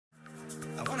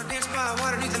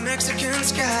Mexican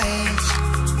skies.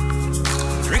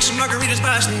 Drink some margaritas,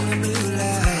 basking in blue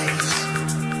lights.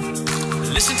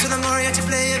 Listen to the mariachi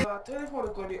play. I don't know if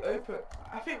one got it open.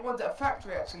 I think one's at a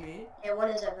factory actually. Yeah, one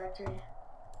is at factory.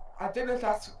 I don't know if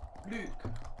that's Luke.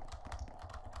 I'm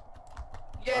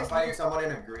Yes, fighting Luke. someone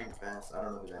in a green vest. I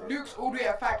don't know who that is. Luke's all the way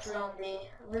at factory. Zombie.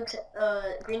 Luke's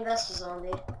green vest is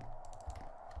zombie.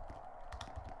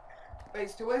 Wait,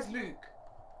 so where's Luke?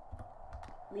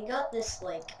 We got this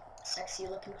like sexy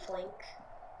looking flank.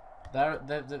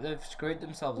 They've screwed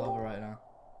themselves over right now.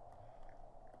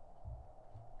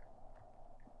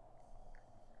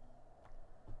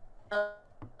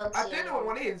 I don't know what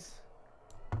one is.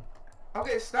 I'm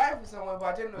getting sniped from someone, but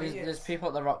I didn't know who he is. There's people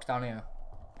at the rocks down here.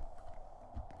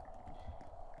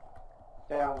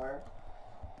 Down where?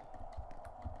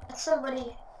 That's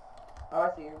somebody. Oh,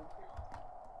 I see him.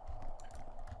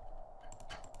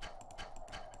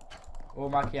 Oh,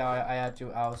 Maki,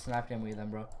 I was sniping him with them,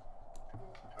 bro.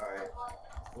 Alright.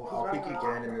 Well, I'll peek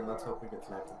again and then let's hope we get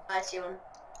sniped. I see one.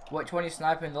 Which one are you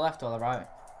sniping, the left or the right?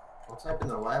 I'll snipe in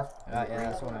the left. Right, yeah,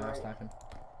 that's the one I was sniping.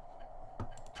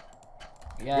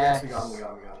 Yes, Yes. we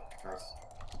got him. Nice.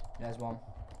 There's one.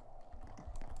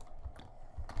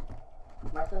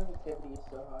 My sensitivity is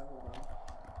so high. Hold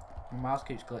on. My mouse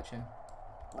keeps glitching.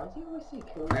 Why do you always see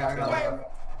kills? I got Wait, him.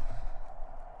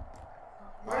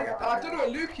 I don't know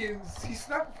what Luke is. He's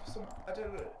sniping for some. I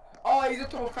don't know. Oh, he's up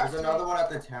top of factory. There's another one at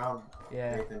the town.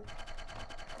 Yeah. Nathan.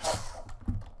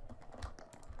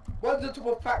 One's up top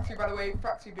of factory, by the way.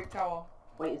 Factory, big tower.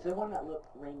 Wait, is there one that looks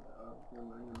rainbow? Oh, never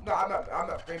mind. No, I'm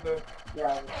at Rainbow.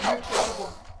 Yeah. Luke's on top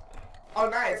of. Oh,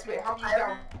 nice. Wait, how many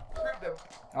down? Them.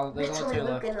 Oh, there's Luke's only two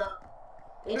left. Luke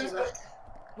and AJ left.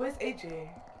 Where's AJ?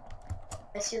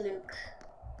 I see Luke.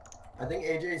 I think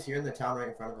AJ is here in the town right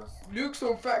in front of us. Luke's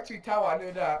on factory tower. I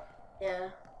know that. Yeah.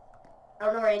 I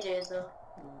don't know where AJ is though.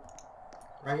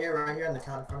 Right here in the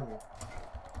town in front of me.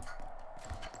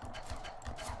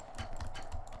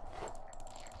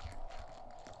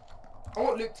 I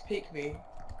want Luke to pick me.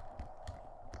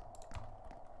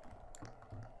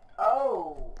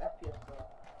 Oh, FPS bro.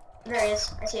 There he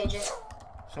is. I see AJ.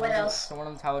 What else? Someone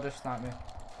on the tower just sniped me.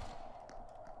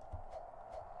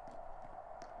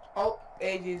 Oh,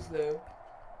 AJ's low.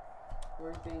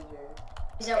 Where's AJ?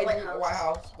 He's at White AJ's House. White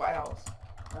House. White House.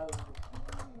 Oh.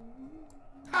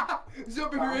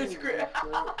 Zombie rage quit.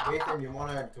 Nathan, you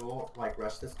wanna go like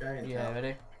rush this guy? In Yeah, town?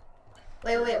 ready?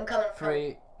 Wait, I'm coming.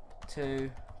 3,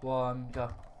 2, 1, go.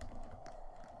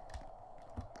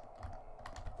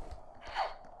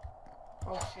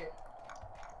 Oh shit.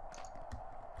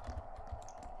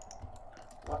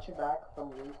 Watch your back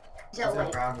from Luke. He's at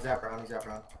White. He's at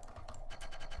brown.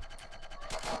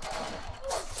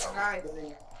 Nice.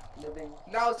 Living.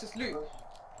 Now it's just Luke.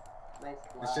 Nice.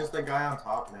 It's just the guy on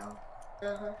top now.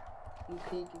 Uh-huh. He's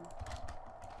peeking.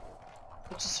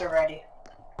 It's just already.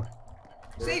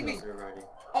 Save me. They're ready.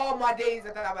 All my days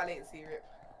I don't have my latency rip.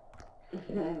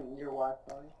 Your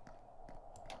Wi-Fi.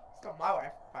 It's not my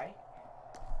Wi-Fi.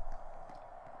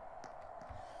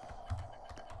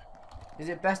 Is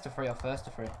it best of 3 or first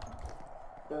of 3?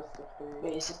 First to three.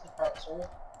 Wait, is this the first one?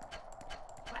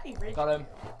 Why do you rage? Got him.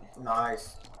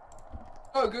 Nice.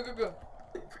 Oh, go.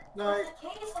 Nice.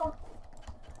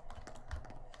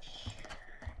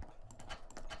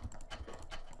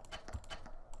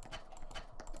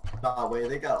 Nah, wait,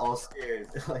 they got all scared.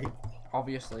 Like,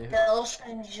 Obviously. The little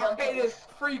string jump. Okay, there's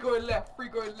 3 going left, 3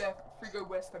 going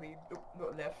west, I mean,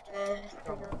 not left.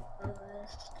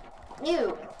 You!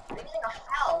 You're getting a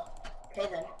foul. Okay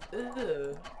then.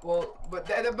 Ugh. Well, but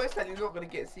the most likely you're not gonna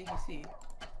get CQC.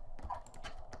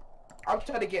 I'm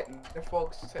trying to get the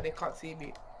fogs so they can't see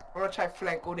me. I'm gonna try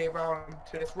flank all the way around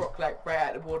to this rock like right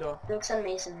at the border. Luke's on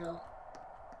Mason Hill.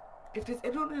 If there's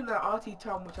anyone in that RT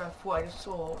town which I thought I just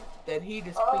saw, then he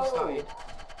just Oh. pre-started.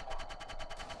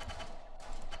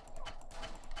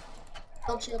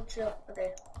 Chill.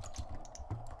 Okay.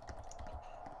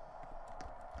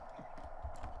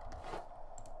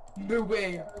 No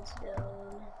way. Let's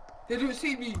go. They don't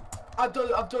see me. I've done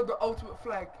the ultimate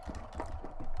flag.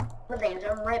 What things?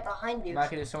 I'm right behind you. Maki,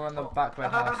 there's someone on the back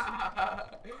red house.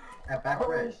 at back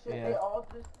Holy red. shit, Yeah. they all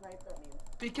just sniped at me.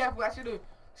 Be careful, actually.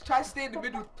 Try to stay in the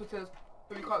middle because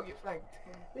we can't get flanked.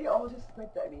 They all just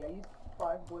sniped at me. I used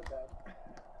 5 wood then.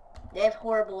 They have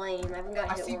horrible aim. I haven't got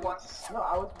I hit see once. No,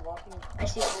 I was walking. I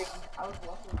see 3. I was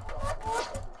walking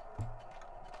across.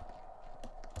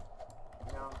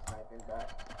 Now I'm sniping back.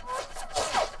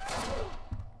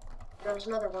 There was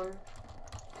another one.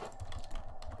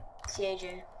 See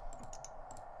AJ.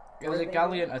 It was a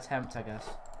gallant attempt, I guess.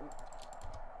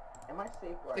 Am I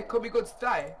safe where It could be good to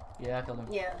die. Yeah, I killed him.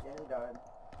 Yeah. Yeah, he died.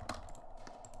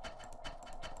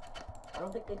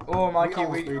 don't think they. Oh, We Mikey,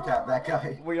 almost three-tapped that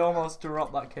guy. we almost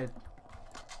dropped that kid.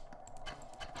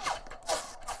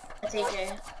 That's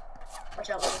AJ. Watch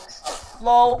out, Lucas.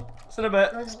 LOL. See in a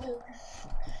bit. Where's Luke?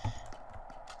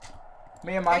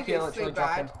 Me and Mikey are AJ's so literally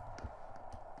bad. dropping.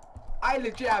 I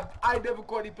legit I never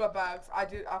got any blood bags. I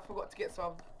forgot to get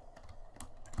some.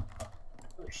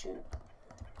 Oh shoot.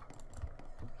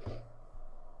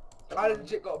 I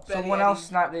legit got barely Someone any. else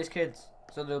snipe these kids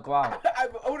so they'll go out.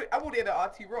 I'm already in an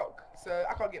RT rock, so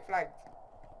I can't get flagged.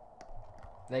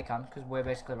 They can, because we're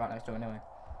basically right next to it anyway.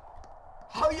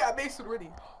 Oh yeah, Mason already.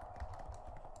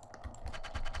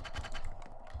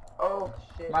 Oh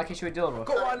shit. Mikey, should we duel rush?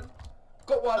 Got one.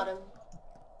 Got Got one. him.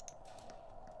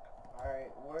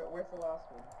 Alright, where's the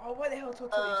last one? Oh, where the hell Toto?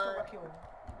 He's still back here.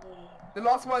 Mm, The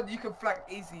last one you can flank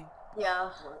easy. Yeah.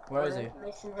 Where is he?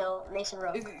 Mason Hill. Mason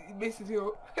Rock. Is it Mason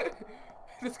Hill?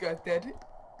 This guy's dead.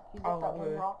 He's Oh, got that one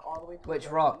man. rock all the way to Which the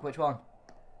rock? Which one?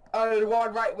 The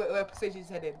one right where Precision's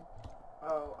heading.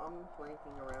 Oh, I'm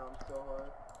flanking around so hard.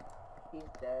 He's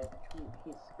dead.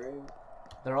 He's screwed.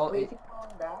 They're all. Wait, is he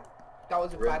falling back? That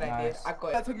was a Really bad idea. nice. I got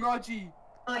it. That's a Naji.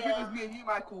 Oh I think it yeah. was me and you,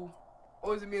 Michael.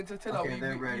 Or was it me and Tortilla? Okay,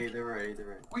 they're ready, they're ready.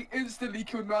 We instantly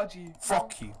killed Naji.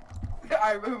 Fuck you.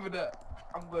 I remember that.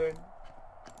 I'm going.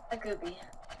 That could be.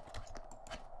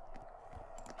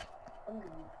 I'm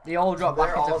good. They all drop back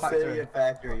They're into all sitting factory. in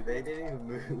factory. They didn't even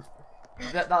move.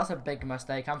 That's a big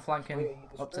mistake. I'm flanking Wait,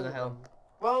 you up to the destroyed hill. them.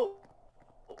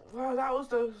 Well, that was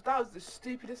the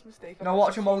stupidest mistake. I've No, ever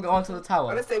watch them all seen. go onto the tower.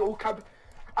 Unless they all camp.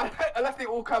 Unless they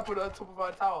all camp on the top of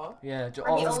our tower. Yeah, I'm the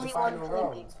all, only one final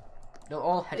flanking. round. they'll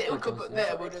all head They all towards camp us.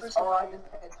 there. We'll just. Oh, I just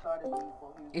headshotted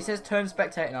people. He says turn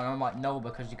spectating on, and I'm like, no,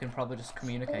 because you can probably just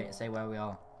communicate and say where we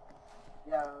are.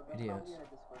 Yeah, they're Idiots. probably in a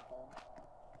Discord call.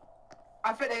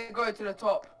 I think they're going to the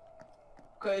top.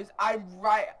 Cause I'm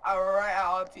right at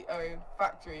our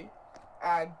factory,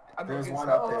 and I'm There's not one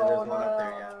gonna up there, there's one up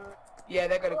there, yeah. Yeah,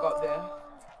 they're gonna go up there.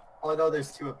 Oh no,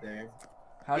 there's two up there.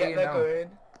 How do Yeah, you they're know? going.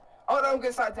 Oh no, I'm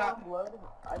gonna start Spawn that. blood?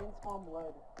 I didn't spawn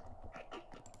blood.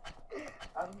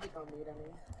 I don't think I'll need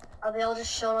any. Are they all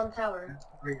just shown on tower?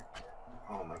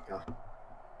 Oh my god.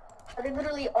 Are they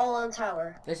literally all on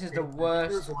tower? This is the There's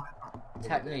worst one.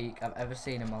 technique I've ever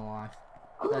seen in my life.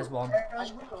 There's one. There I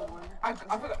goes killed one. I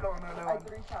forgot. No. I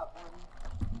 3-tapped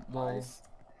one. Lol. Nice.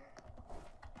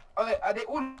 Okay, are they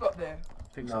all up there?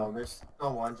 Think No, so. there's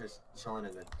still one just chilling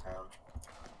in the town.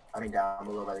 I mean down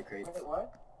below by the crates. Wait,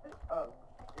 what? Oh.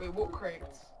 Wait, what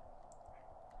crates?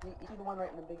 You see the one right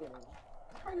in the beginning.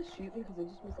 They're trying to shoot me because they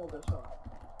just missed all their shots.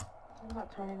 I'm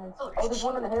not turning on. Oh, Oh, there's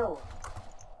one on the hill.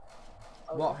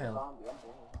 Oh, What it's a hill? Zombie.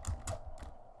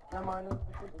 I'm blind. Never mind,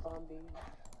 it's a zombie.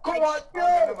 Come on! Oh,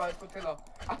 never mind, Tortilla.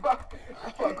 I thought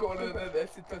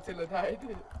Tortilla died.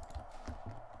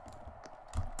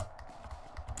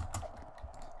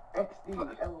 XD,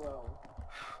 LOL.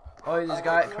 Oh, there's a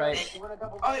guy at crate. We're gonna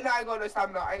double. Oh, no, I ain't got no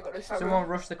stamina. I ain't got no stamina. Someone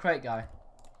rush the crate guy.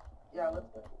 Yeah,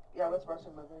 let's rush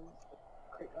him again.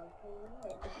 Quick,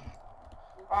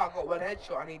 Oh, I got one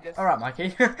headshot. I need this. Alright,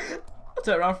 Mikey. I'll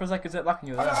turn around for a second, sit back and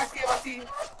you were Oh, no, there. I see him.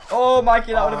 Oh,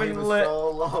 Mikey, that would have he been was lit. so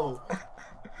low.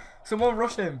 Someone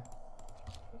rush him.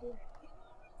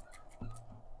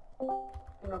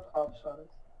 Pop shot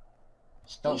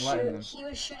us. Don't let him. He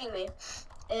was shooting me,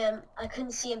 and I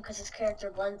couldn't see him because his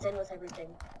character blends in with everything.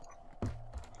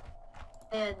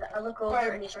 And I look over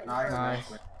and he's right in front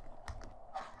of me.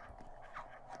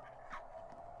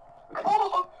 Nice.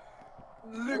 Oh!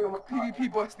 Luke,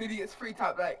 PvP boss nearly gets free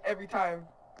tap like every time.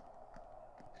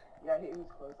 Yeah, he was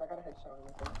close. I got a headshot on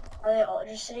him. Are they all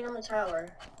just sitting on the tower?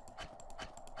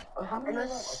 Oh, how many? I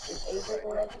know- Is AJ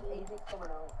or AJ coming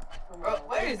out?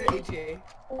 Where is AJ?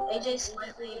 AJ's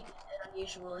slightly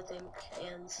unusual, I think,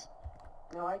 and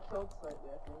No, I killed Slightly,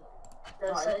 I think.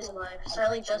 no, I Sally's killed- alive. I-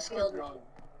 Sally I just killed killed me. Young.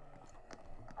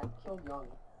 I killed Young.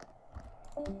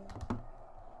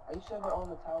 Are you sure they're all in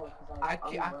the tower? Cause I I'm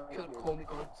killed right here. Cold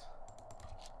God.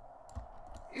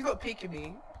 He's not peeking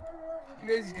me. He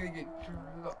knows he's gonna get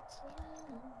dropped.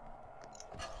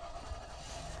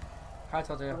 Hi, I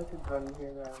Toto. like a gun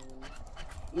here,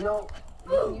 you know,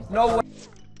 you No way.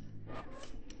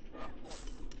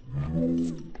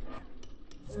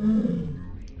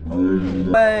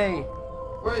 Way.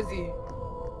 Where is he?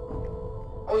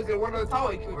 Oh, is it one of the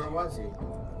tower he killed Where you? was he?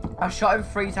 I shot him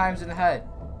 3 times in the head.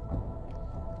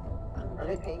 Are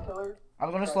they painkillers?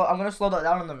 I'm gonna slow that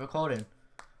down on the recording.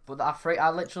 But I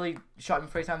literally shot him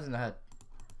 3 times in the head.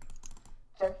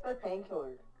 Check their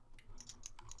painkillers.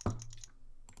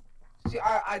 See,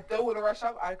 I don't want to rush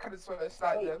up. I kind of sort of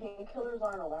start Wait, them. painkillers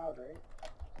aren't allowed, right?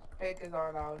 Fakers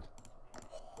aren't allowed.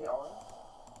 They are?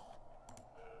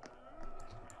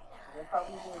 They're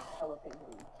probably going to tell a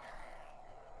painkiller.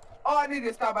 Oh, I need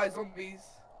to stab by zombies.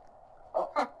 Oh.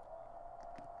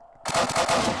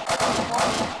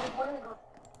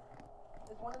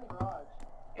 There's one in the garage.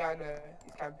 Yeah, I know.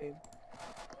 He's camping.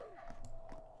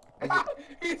 Is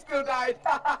He still died.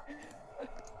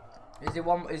 Is it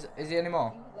one? Is he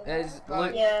anymore? There's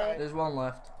Luke. Yeah. There's one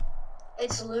left.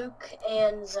 It's Luke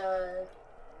and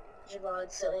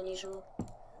Javon, silly unusual.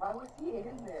 Why was he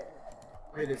in there?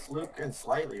 Wait, it's Luke and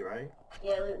Slightly, right?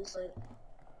 Yeah, Luke and Luke.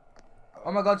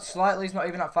 Oh my God, Slightly's not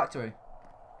even at factory.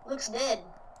 Luke's dead.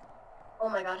 Oh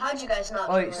my God, how'd you guys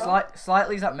not? Wait, know that?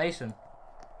 Slightly's at Mason.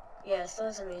 Yeah, so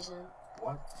that's amazing.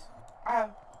 What?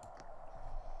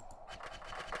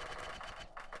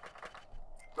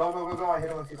 Go, I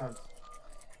hit him a few times.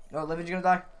 No, Livin's gonna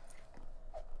die.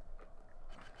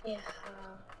 Yeah.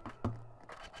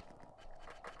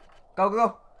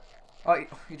 Go. Oh,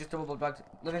 you just double bagged.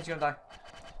 Livin's gonna die.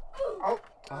 Oh. Oh.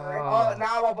 Oh,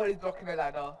 now my body's blocking the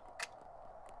ladder.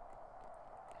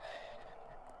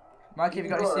 Mikey, have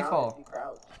you got any go around C4? if you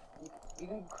crouch. You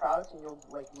can crouch and you'll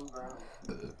like move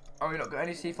around. Oh, you not got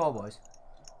any C4, boys?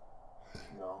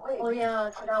 No. Wait, Oh yeah,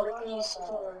 I forgot we can use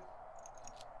C4.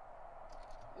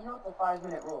 you know it's a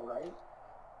 5-minute rule, right?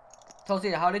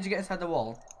 Tulsi, how did you get inside the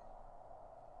wall?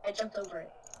 I jumped over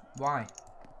it Why?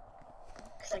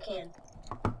 because I can.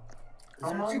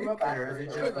 Is there two up there, or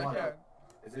is it just one?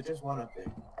 Is it just one up there?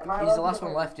 Am I He's the allowed last to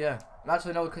one get left, yeah.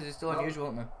 Actually, no, because it's still unusual,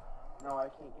 isn't it? No, I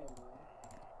can't get in.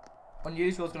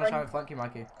 Unusual's gonna try and flank you,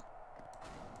 Mikey.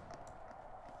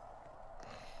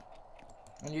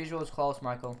 Unusual's close,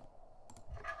 Michael.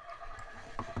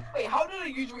 Wait, how did I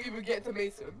usually even get to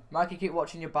Mason? Mikey, keep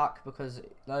watching your back because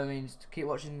that means to keep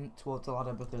watching towards the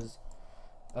ladder because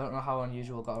I don't know how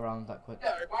Unusual got around that quick.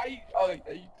 Yeah, why are you... Oh,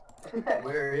 are you...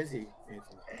 Where is he?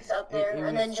 He's up there, He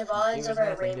and then was- Javon's he was over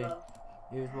at there, thingy. Rainbow.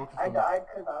 He was walking I from... died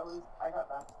because I got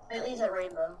back. Bentley's at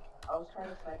Rainbow. I was trying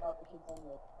to snipe out the kids on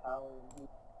the tower and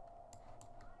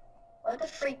What the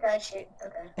freak that shit?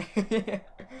 Okay.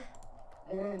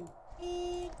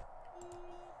 he...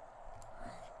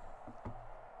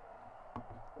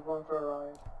 We're going for a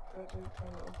ride.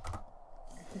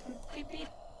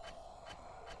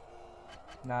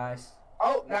 Nice.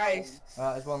 Oh, nice.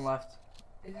 There's one left.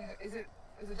 Is it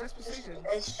just precision?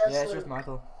 It's just Yeah, it's Luke. just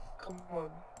Michael. Come on.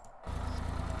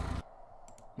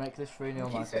 Make this 3-0, Keep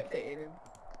Michael. spectating him.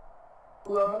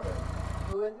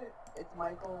 Who is it? It's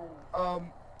Michael and...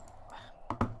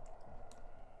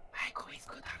 Michael, he's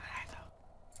good at that.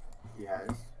 He has.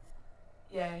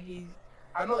 Yeah, he's...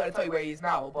 I'm not gonna tell you where he is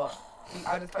now, but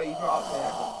I'll just tell you he's not up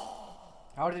there.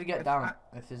 How did he get down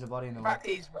if there's a body in the In way? fact,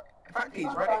 he's He's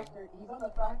running. on the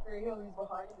factory hill, he's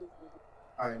behind us.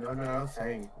 Alright, no, I'm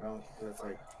saying. No, because it's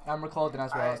like. I'm recording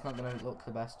as well, Alright. it's not gonna look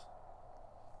the best.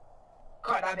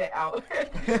 Cut that bit out.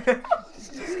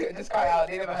 just cut it out,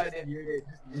 they never heard it. Mute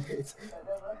it.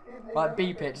 Like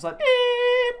beep it, just like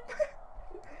beep!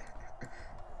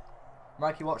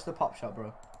 Mikey, watch the pop shot,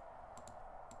 bro.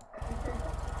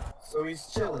 So he's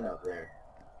chilling up there.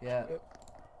 Yeah.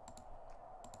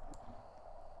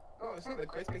 Oh, it's not the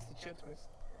great place to chill to us.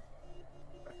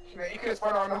 You know, you could just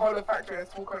run around the whole of the factory and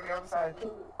walk on the other side.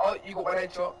 Oh, you got one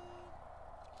headshot.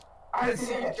 I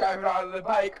see you driving out of the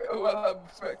bike while I'm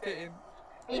spectating.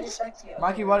 He distracts you.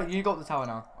 Mikey, why don't you go up the tower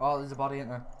now? Oh, there's a body in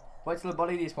there. Wait till the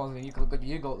body despawns and you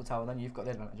go up the tower, then you've got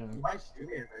the advantage. He Haven't you? might shoot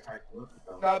me if I try to look at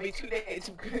them. No, it'll be too late. It's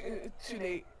too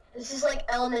late. This is like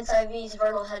Elements IV's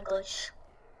Vernal Head Glitch.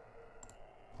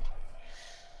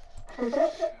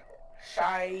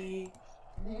 Shy.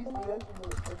 Do you see us in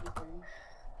the screen?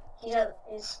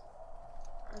 He's...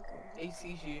 Okay. He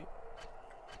sees you.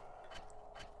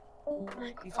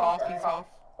 Michael He's off, died. he's off.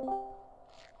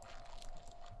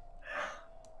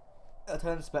 I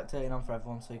turned spectating on for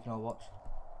everyone so you can all watch.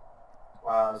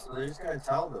 Wow, so they're just gonna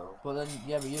tell though. But then,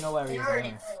 yeah, but you know where he is Alright.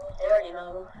 anyway. They already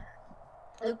know.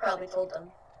 Luke probably told them.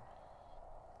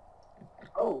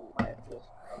 Oh, my gosh.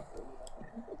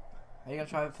 Are you gonna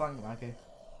try and flank Mikey?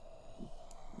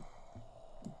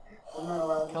 I'm not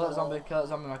allowed to Kill that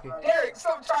zombie, Mikey. Derek,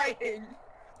 stop trying!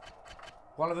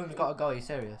 One of them's gotta go, are you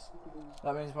serious?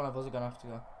 That means one of us are gonna have to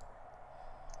go.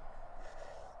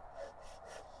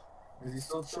 Is he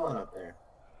still chilling up there?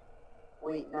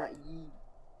 Wait, not ye.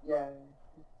 Yeah.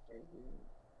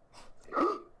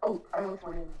 Oh, I almost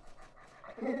went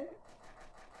in.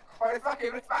 Let's back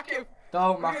him, let's back him!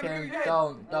 Don't mack him,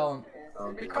 don't. Don't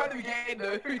We do can't that. even get in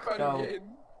though, we can't No. even get in.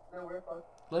 No, we're fucked.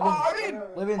 Livins, Oh, I'm in!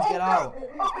 Livins, Oh, get no! out!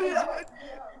 Oh,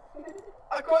 no!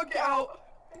 I can't get out!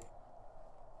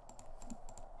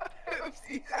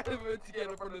 These elements again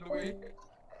in front of the way.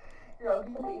 Here, I'll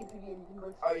give you the ATV and you can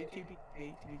go Oh, you TP.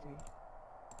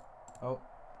 Oh,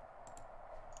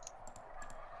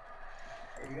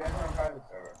 Are you guys on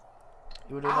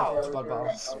You were doing Ow. that squad battle.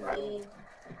 SP.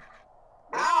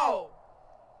 Ow!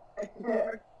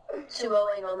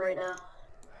 2-0 on right now.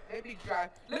 Let me drive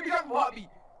a heartbeat.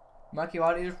 Mikey,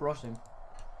 why don't you just rush him?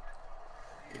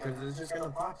 Because it's just gonna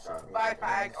pop shot me. Bye,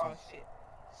 fag. Oh shit.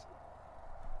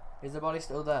 Is the body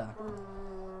still there?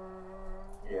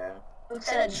 Yeah.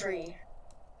 Looks at a tree.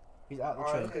 He's at the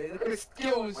Oh, tree. look at the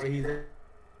skills. Wait, he's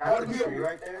at the tree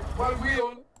right there?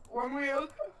 One wheel.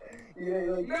 Yeah,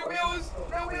 like, No wheels.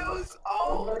 Let's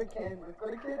Oh, go to Ken. Let's go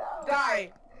to Ken out.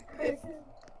 die.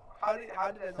 How did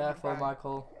that Careful, die?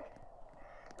 Michael.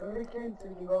 Go to Ken so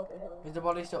we can go up the hill. Is the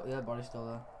body still? Yeah, the body's still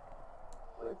there.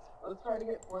 Let's try to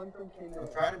get one from Ken. I'm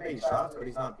trying to bait shots, but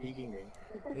he's not peeking me.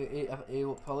 He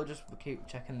will probably just keep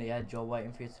checking the edge or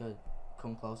waiting for you to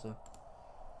come closer.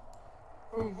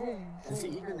 Boom, boom. Is he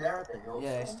even there at the hill?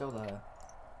 Yeah, he's still there.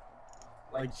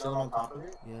 Like chilling on top of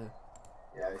it? Yeah.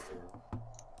 Yeah, I see him.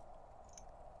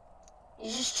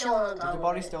 He's just chilling on Is top the of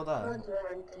body it. still there? Not doing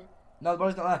anything. No, the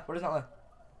body's not there. Body's not there.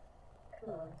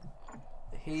 Come on.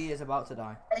 He is about to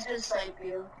die. It's gonna snipe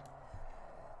you.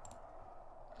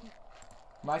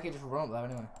 Mikey just run up there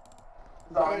anyway.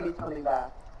 Zombie's coming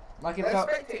back. Mikey, They're look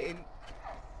out. spectating.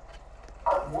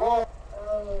 Whoa!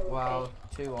 Oh, Wow,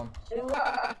 2-1.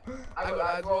 I got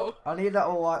that as well. I need that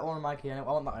all white one, Mikey. I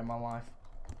want that in my life.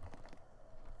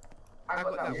 I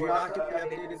got that Did you one. not get the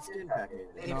updated skin pack?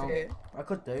 Anything No. here? I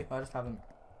could do, I just haven't.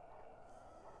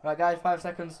 Right, guys, 5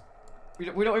 seconds. We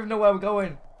don't even know where we're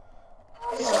going.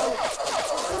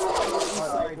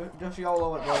 Right, just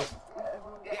YOLO it, boys.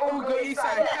 Oh, we got east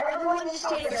side. everyone just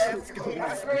stay there. That's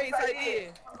great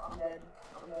idea. I'm dead.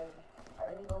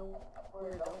 I don't know where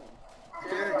we're going.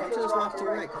 Jared, come to this left to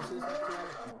your right. Come to this left to your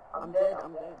right. I'm dead.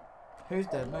 Who's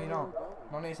dead? No, you're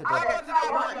not. No, he's I dead. got to that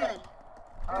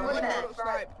I'm not one. dead. There's a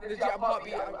snipe. There's a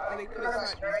heartbeat. And they could have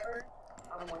sniped me.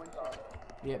 I'm one shot.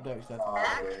 Yep, Derek's dead. Oh,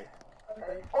 okay.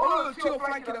 Okay. Oh, two are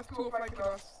flanking us.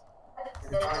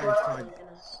 That's fine, what it's I'm fine. thinking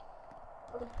is.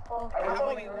 I'm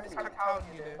only in this kind of town,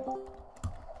 you know.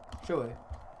 Sure.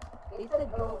 He said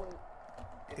go.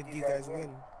 Did you guys win?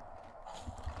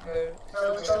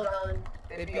 No, it's all gone.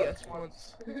 They beat us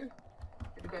once.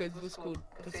 Because what's called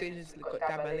Precision's got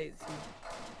damn latency.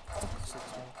 He said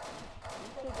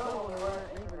go when we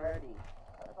weren't even ready.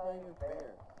 That's not even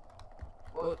fair.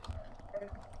 Well,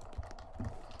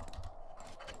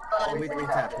 Oh, we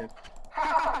tapped him.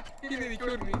 he nearly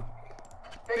killed me.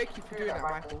 Thank you for doing that,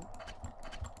 Michael.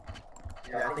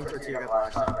 Yeah, I think Tortilla got the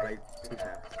last shot, but I two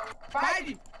tapped. Behind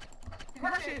you! He's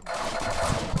rushing!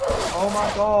 Oh my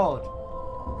god!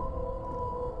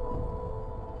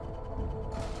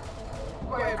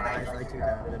 Got him, Nice, nice. I two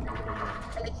tapped him.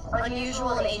 It's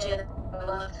unusual in AJ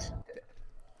left.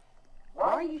 Why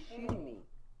are you shooting me?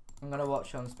 I'm gonna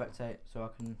watch on spectate so I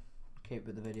can keep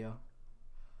with the video.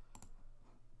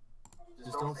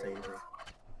 Just don't say anything.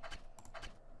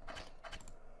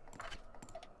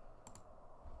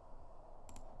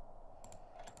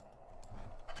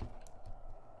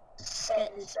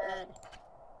 Set is bad.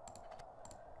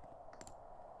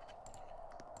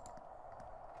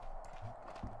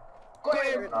 Got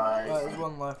him! Right, Nice. there's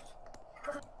one left.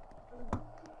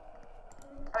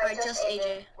 Alright, just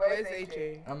AJ. Where's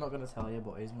AJ? I'm not gonna tell you,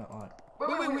 but he's not like.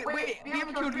 Wait, we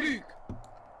haven't killed Luke!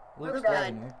 Luke's Luke died.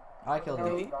 dead, isn't he? I killed No,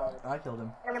 him. he- I killed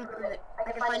him. I can prove it.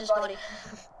 I can find his body.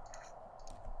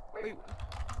 Wait.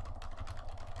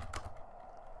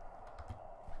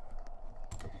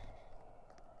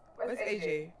 Where's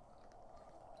AJ?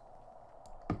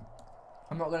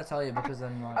 I'm not gonna tell you because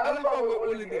then like. I love how we're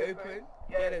all in the open.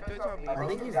 Yeah, no, don't tell me. I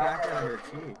think he's back there under T.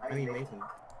 I mean, Mason.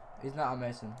 He's not a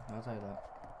Mason, I'll tell you that.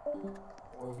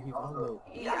 Or he's on the.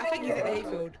 Yeah, I think he's in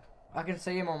Hayfield. I can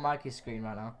see him on Mikey's screen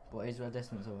right now, but he's a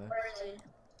distance away. Where is he?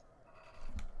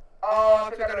 Oh, I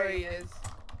think I know where he is.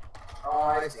 Oh,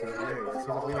 I see. There he is. He's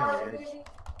way on the edge.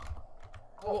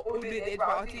 All in the edge of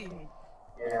our team.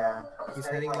 Yeah. He's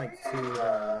heading like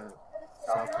to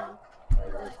South Town. I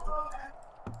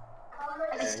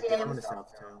Yeah, see he's him. coming to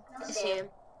South Town. I see him.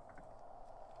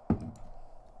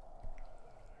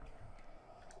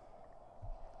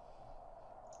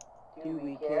 Do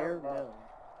we care? No.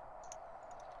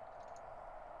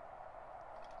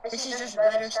 This is just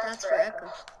better stats for Echo.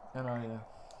 I know, yeah.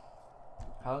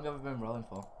 How long have we been rolling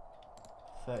for?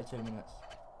 32 minutes.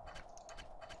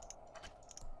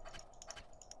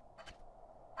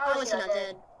 How is he not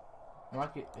dead?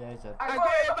 Mikey, yeah, he's dead. I got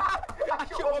him! I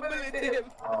shot 1 bullet at him!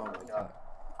 Oh my god.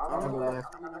 I'm On the gonna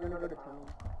left. go to town.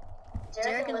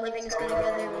 Derek and Livingston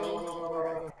together with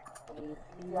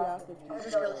me. I'll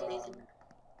just go with Nathan.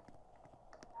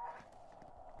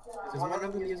 Is one of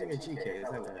them using a GK? Is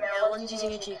that what? Yeah, one's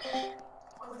using a cheek.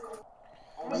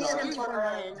 He's an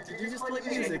M49. Did you just play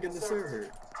music in the server?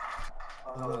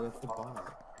 Oh, that's the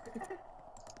bot.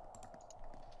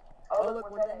 Oh,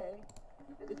 look, what's that hay?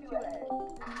 It's 2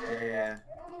 hay. Yeah.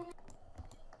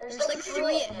 There's like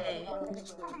 3 at hay.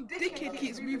 Some dickhead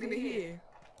keeps moving to here.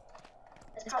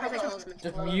 It's probably Talisman.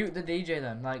 Just mute the DJ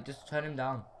then, like just turn him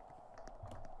down.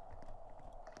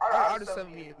 I'll just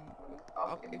send me.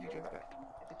 Okay, if you join back.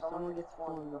 If someone gets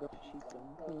fallen, they'll shoot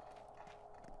them.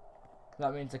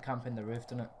 That means to camp in the roof,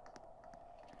 doesn't it?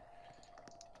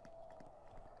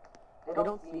 They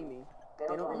don't see me. They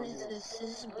don't What really is hear me. this?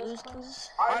 Is this Blues Clues?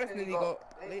 I just nearly got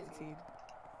latency.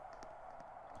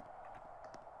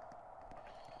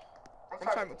 I'm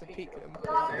trying not to peek them.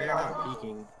 They're not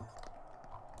peeking.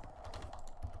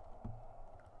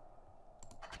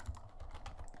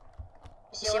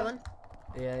 You see one?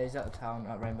 Yeah, he's at the town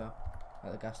at Rainbow,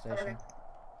 at the gas station.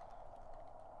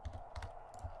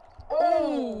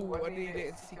 Oh! I nearly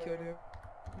latency killed him.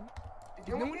 Is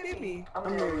no one near me?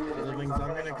 I'm near you. I'm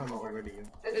gonna come over to you.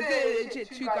 There's legit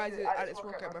 2 guys at this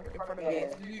rock in front of me.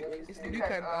 It's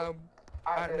Luke and,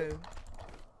 I don't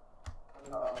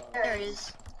know. There he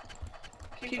is.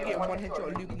 Keep getting one headshot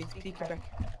on Luke and he's peeking back.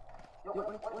 Yo,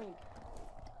 what explain?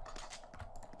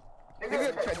 They're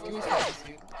gonna try to do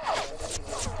something.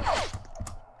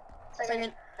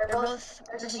 Second, they're both.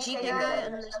 There's a GK guy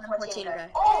and there's an M14 guy.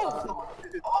 Oh!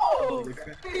 Oh!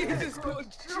 He just got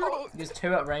dropped! There's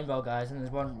 2 at Rainbow, guys, and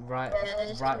there's one right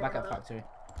back at factory.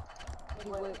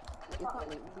 Wait, it's not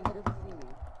me. He doesn't see me.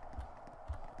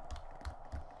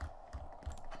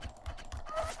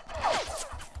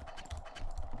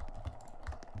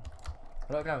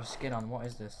 I don't even have a skin on. What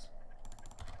is this?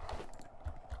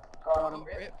 Got him.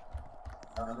 Rip.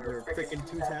 They're freaking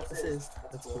 2 tap assist.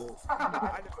 That's cool.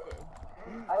 I just put him.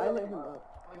 I lit him up.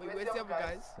 Wait, where's the other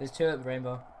guys? There's 2 at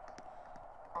Rainbow.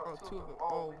 Oh, 2 of them.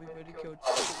 Oh, we've already killed.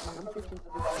 I'm pushing to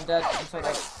the I'm dead. I'm so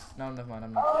dead. No, never mind.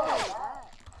 I'm not.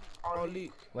 Oh,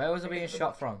 Luke. Where was I being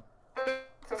shot from?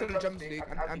 So the jumps, Luke,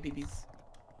 and BBs.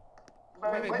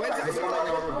 Wait, There's one in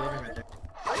the other building right there.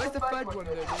 where's the third one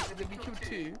though? Did we kill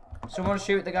 2? Someone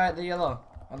shoot the guy at the yellow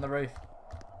on the roof.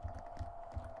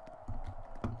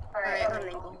 Alright, I'm on an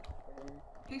angle.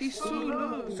 He's so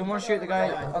low. Someone shoot the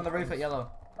guy on the roof at yellow.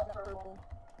 purple.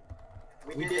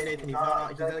 We did, Nathan. He's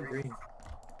not. He's at green.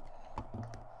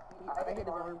 I hit his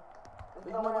arm.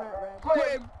 There's no one at red. Put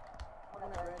him!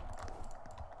 One at red.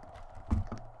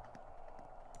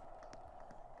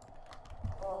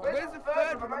 Where's the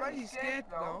third one? I'm actually scared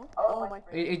now. Oh, my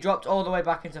He dropped all the way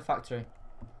back into factory.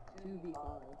 2v5.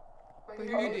 Who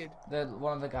did?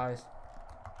 One of the guys.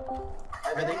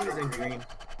 I think he's in green.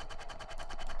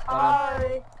 Got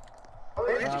him. Oh,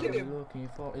 wait, let's What kill are you him. looking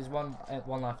for? There's one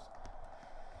left.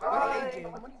 Where's AJ?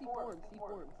 Someone C4 him, C4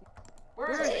 him. Where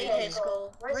Where's is AJ's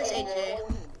goal? Where's AJ?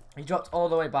 He dropped all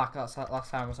the way back. That's the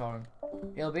last time I saw him.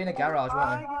 He'll be in a garage,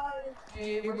 won't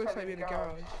he? Yeah, he must have been in the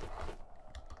garage.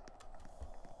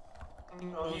 We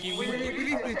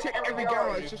need to check every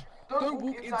garage. Just don't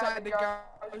walk inside the garage.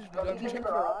 He's in the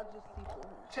garage, just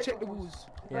C4 him. Check the walls.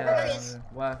 Yeah.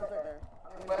 Where? Right there.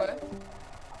 Where?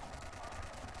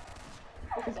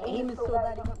 His aim is so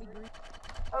bad, he got me green.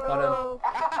 Got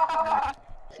him.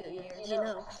 Did you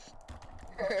know?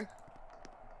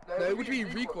 No, it would be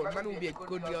Recon. Man would be a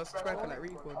good ass sniper like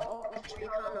Recon. Actually, I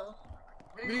don't know.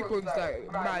 Recon's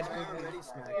like mad good.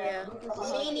 Yeah.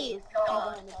 Zany.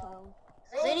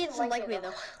 Zany doesn't like me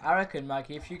though. I reckon,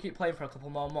 Mikey, if you keep playing for a couple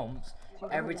more months,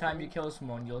 every time you kill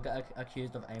someone, you'll get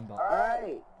accused of aimbot.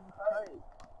 Alright.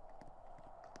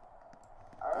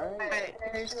 Alright,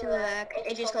 there's 2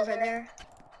 AJ's goals right there.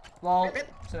 Lol. Rip.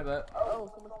 See in a bit. Oh,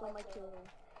 someone stole my kill.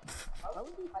 How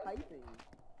was he typing?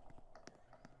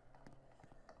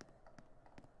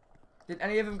 Did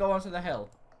any of them go onto the hill?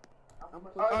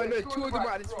 Oh no, 2 of them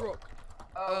are at this rock.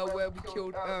 Where we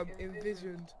killed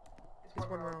Envisioned. This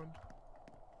one round.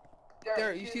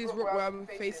 There, you see this rock where I'm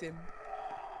facing?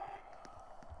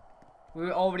 We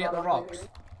were already at the rocks.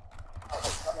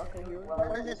 Okay, here.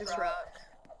 One's at this rock.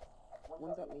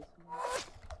 One's at Mason.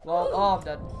 Lol. Oh, I'm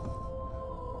dead.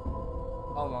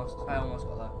 Almost. I almost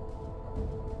got there.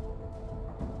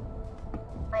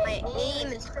 My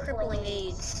aim is crippling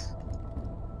AIDS.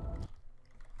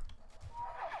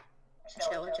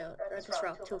 Watch out. They're at this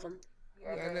rock, 2 of them.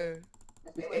 Yeah, I know.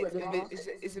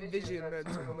 It's Envision and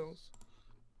someone else.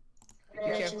 Be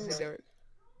careful, Derek.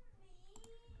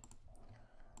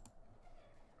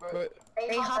 But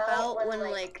They hop out when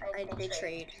like they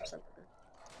trade or something.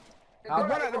 the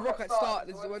one at the rock at start,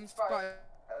 there's the one starting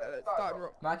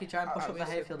rock. Mikey, try and push up the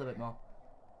hayfield a bit more.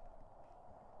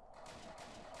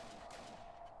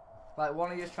 Like,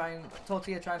 one of you try and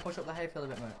push up the hayfield a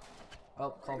bit more. Oh,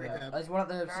 call me out. There's one at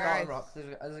the starting rock.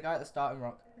 There's a guy at the starting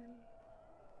rock.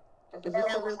 Is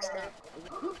that Luke's dead?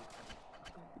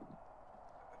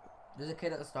 There's a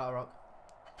kid at the starting rock.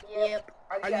 Yep.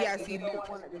 Yeah, I see Luke.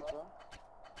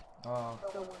 Oh.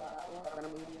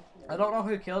 I don't know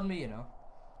who killed me, you know.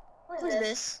 Who is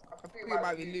this? I think it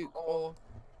might be Luke or.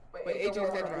 Wait,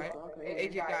 AJ's dead, right?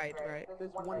 AJ died, right?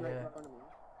 There's one right Yeah. in front of me.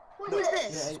 Who is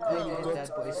this? Yeah, Amy is dead,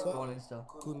 but he's spawning still.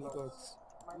 Cool me gods.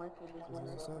 Michael, there's one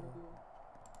right in front of you.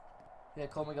 Yeah,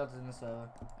 Call Me God's in the server.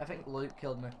 I think Luke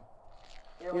killed me.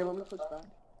 Yeah, let me push back.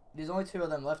 There's only 2 of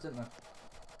them left, isn't there?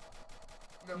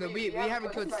 No, we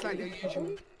haven't killed Slightly as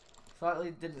usual.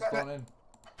 Slightly didn't spawn in.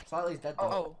 Slightly's dead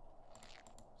though.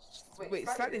 Oh. Wait,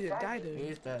 Slightly didn't die He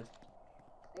though. is dead.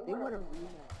 They would have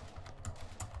rematched.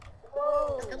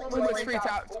 Almost 3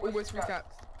 taps. Almost 3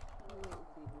 taps.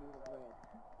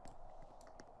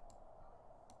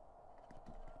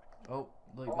 Oh,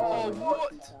 Luke. Oh, there's one.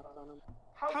 what?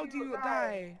 How do you not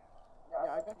die?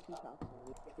 Yeah, I got 2 taps.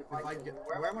 If I get,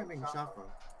 where am I being shot from?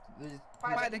 There's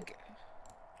By the.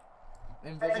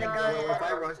 Invision. Well, if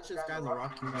I rush this guy in the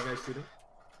rock, can you guys shoot him?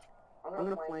 I'm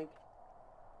gonna flank.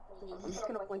 I'm just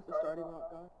gonna flank the starting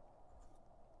rock guy.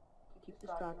 Keep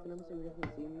distracting him so he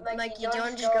doesn't see me. Mikey, do you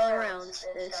want to just go around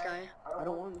this guy? I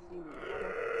don't want him to see me.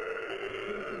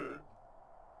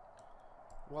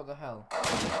 What the hell?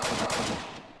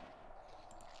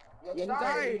 Yeah, he died.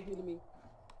 died. He me.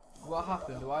 What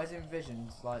happened? Why is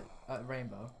Envision's like at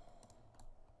Rainbow?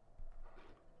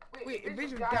 Wait,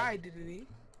 Envision died, didn't he?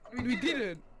 We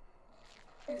didn't.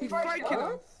 He's flanking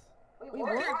us. He's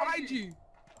right behind you.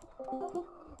 Are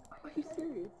you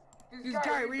serious? This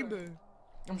guy, Rainbow.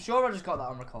 I'm sure I just got that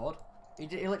on record. He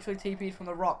literally TP'd from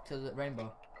the rock to the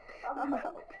Rainbow. I'm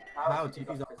out. How?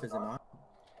 TP's off, is it not?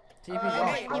 TP'd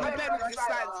Hey, off. I bet look at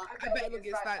stats. I bet look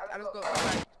at stats. I just got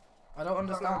sniped. I don't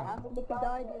understand. I haven't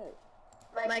died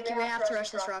yet. Mikey, we have to rush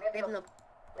this rock. We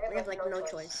have like no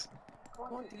choice.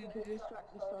 Come on, you can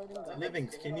distract the starting guy.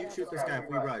 Livings, can you shoot this guy if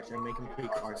we rush and make him peek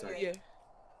our side? Yeah.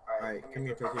 Alright, come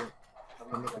here, Tokyo.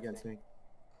 Come up against me.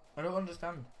 I don't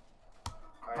understand.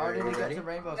 How Alright, did he we get ready? to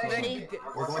Rainbow? Ready?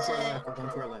 We're going to our left, we're going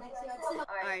to our left.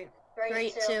 Alright.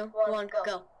 3, 2, 1,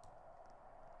 go.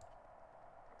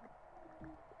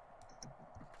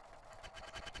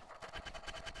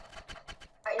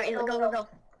 Alright, go.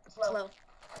 Slow.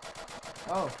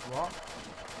 Oh, what?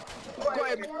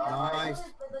 Got him. Nice.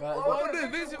 Right, Oh no,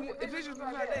 Vision's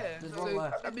not right there. There's So one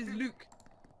left. that means Luke.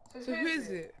 So who is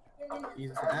it?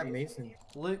 He's at Mason.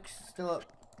 Luke's still up,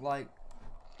 like,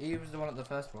 he was the one at the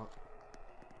first rock.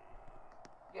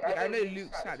 Yeah, I know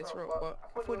Luke's at this rock, but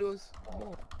I thought it was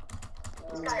more.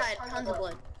 This guy had tons of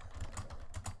blood.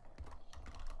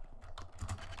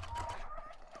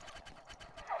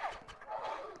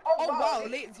 Oh wow,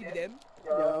 latency with them.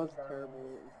 Yeah, that was terrible.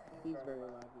 He's very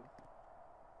laggy.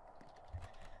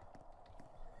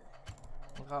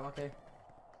 Look out, okay.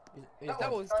 He's That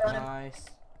dead. was Nice.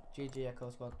 GG Echo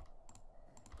Squad.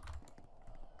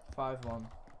 5-1.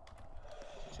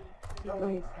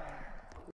 Nice.